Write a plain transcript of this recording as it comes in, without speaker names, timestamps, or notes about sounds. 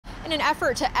In an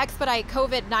effort to expedite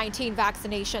COVID-19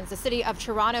 vaccinations, the City of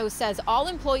Toronto says all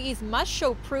employees must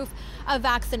show proof of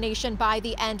vaccination by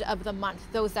the end of the month.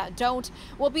 Those that don't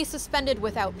will be suspended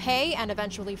without pay and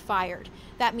eventually fired.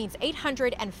 That means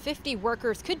 850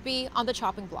 workers could be on the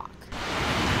chopping block.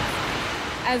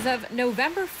 As of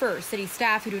November 1st, city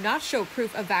staff who do not show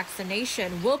proof of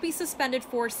vaccination will be suspended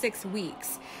for 6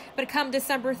 weeks. But come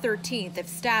December 13th, if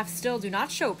staff still do not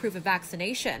show proof of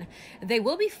vaccination, they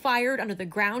will be fired under the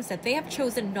grounds that they have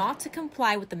chosen not to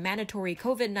comply with the mandatory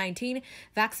COVID-19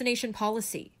 vaccination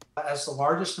policy. As the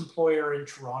largest employer in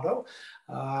Toronto,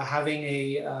 having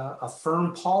a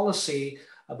firm policy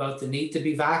about the need to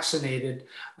be vaccinated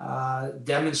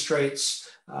demonstrates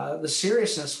the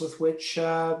seriousness with which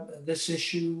this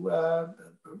issue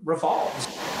revolves.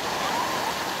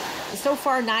 So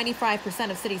far,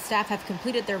 95% of city staff have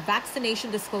completed their vaccination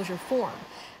disclosure form.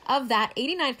 Of that,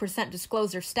 89%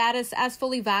 disclose their status as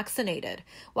fully vaccinated,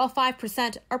 while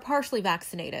 5% are partially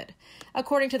vaccinated.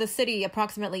 According to the city,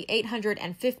 approximately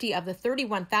 850 of the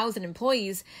 31,000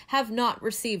 employees have not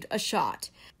received a shot,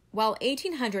 while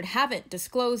 1,800 haven't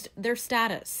disclosed their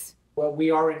status. Well,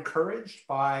 we are encouraged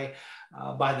by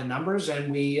the numbers,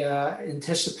 and we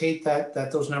anticipate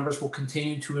that those numbers will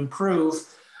continue to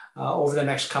improve over the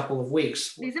next couple of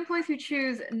weeks. These employees who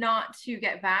choose not to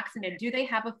get vaccinated, do they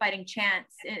have a fighting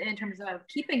chance in terms of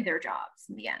keeping their jobs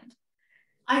in the end?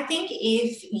 I think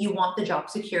if you want the job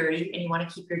security and you want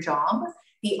to keep your job,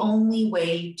 the only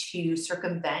way to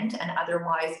circumvent an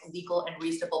otherwise legal and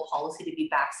reasonable policy to be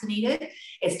vaccinated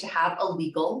is to have a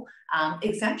legal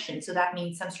exemption. So that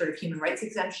means some sort of human rights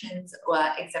exemption,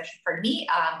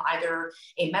 either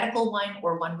a medical one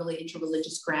or one related to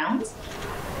religious grounds.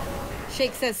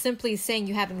 Sheikh says simply saying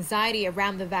you have anxiety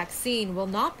around the vaccine will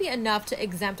not be enough to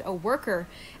exempt a worker,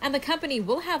 and the company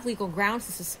will have legal grounds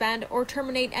to suspend or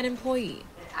terminate an employee.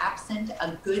 Absent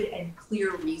a good and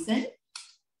clear reason,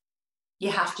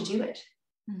 you have to do it.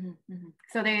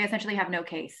 So they essentially have no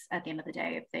case at the end of the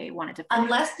day if they wanted to.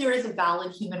 Unless there is a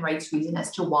valid human rights reason as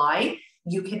to why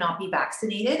you cannot be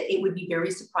vaccinated, it would be very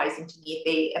surprising to me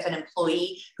if an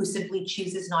employee who simply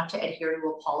chooses not to adhere to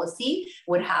a policy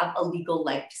would have a legal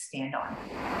leg to stand on.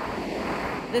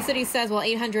 The city says while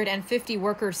 850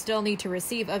 workers still need to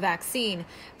receive a vaccine,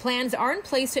 plans are in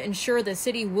place to ensure the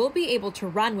city will be able to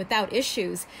run without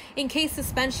issues in case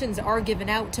suspensions are given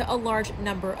out to a large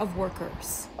number of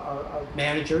workers. Our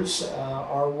managers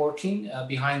are working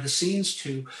behind the scenes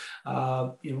to,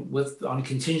 on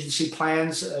contingency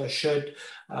plans should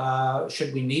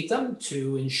we need them,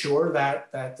 to ensure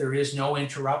that there is no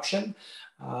interruption.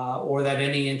 Or that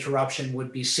any interruption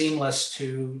would be seamless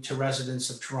to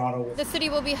residents of Toronto. The city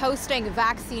will be hosting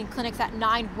vaccine clinics at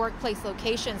 9 workplace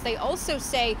locations. They also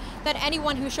say that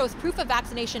anyone who shows proof of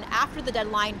vaccination after the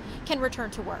deadline can return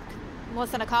to work.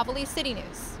 Nakhavoly, City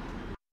News.